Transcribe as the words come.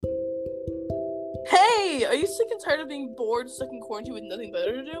Hey, are you sick and tired of being bored, stuck in quarantine with nothing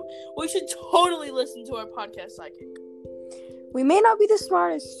better to do? Well, you should totally listen to our podcast, Psychic. We may not be the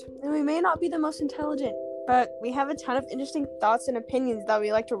smartest, and we may not be the most intelligent, but we have a ton of interesting thoughts and opinions that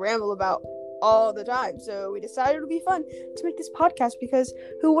we like to ramble about all the time. So we decided it would be fun to make this podcast because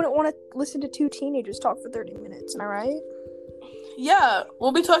who wouldn't want to listen to two teenagers talk for 30 minutes, am I right? Yeah,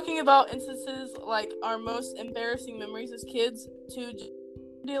 we'll be talking about instances like our most embarrassing memories as kids to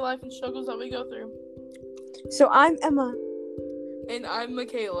day life and struggles that we go through. So I'm Emma. And I'm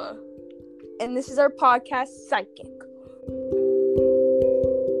Michaela. And this is our podcast, Psychic.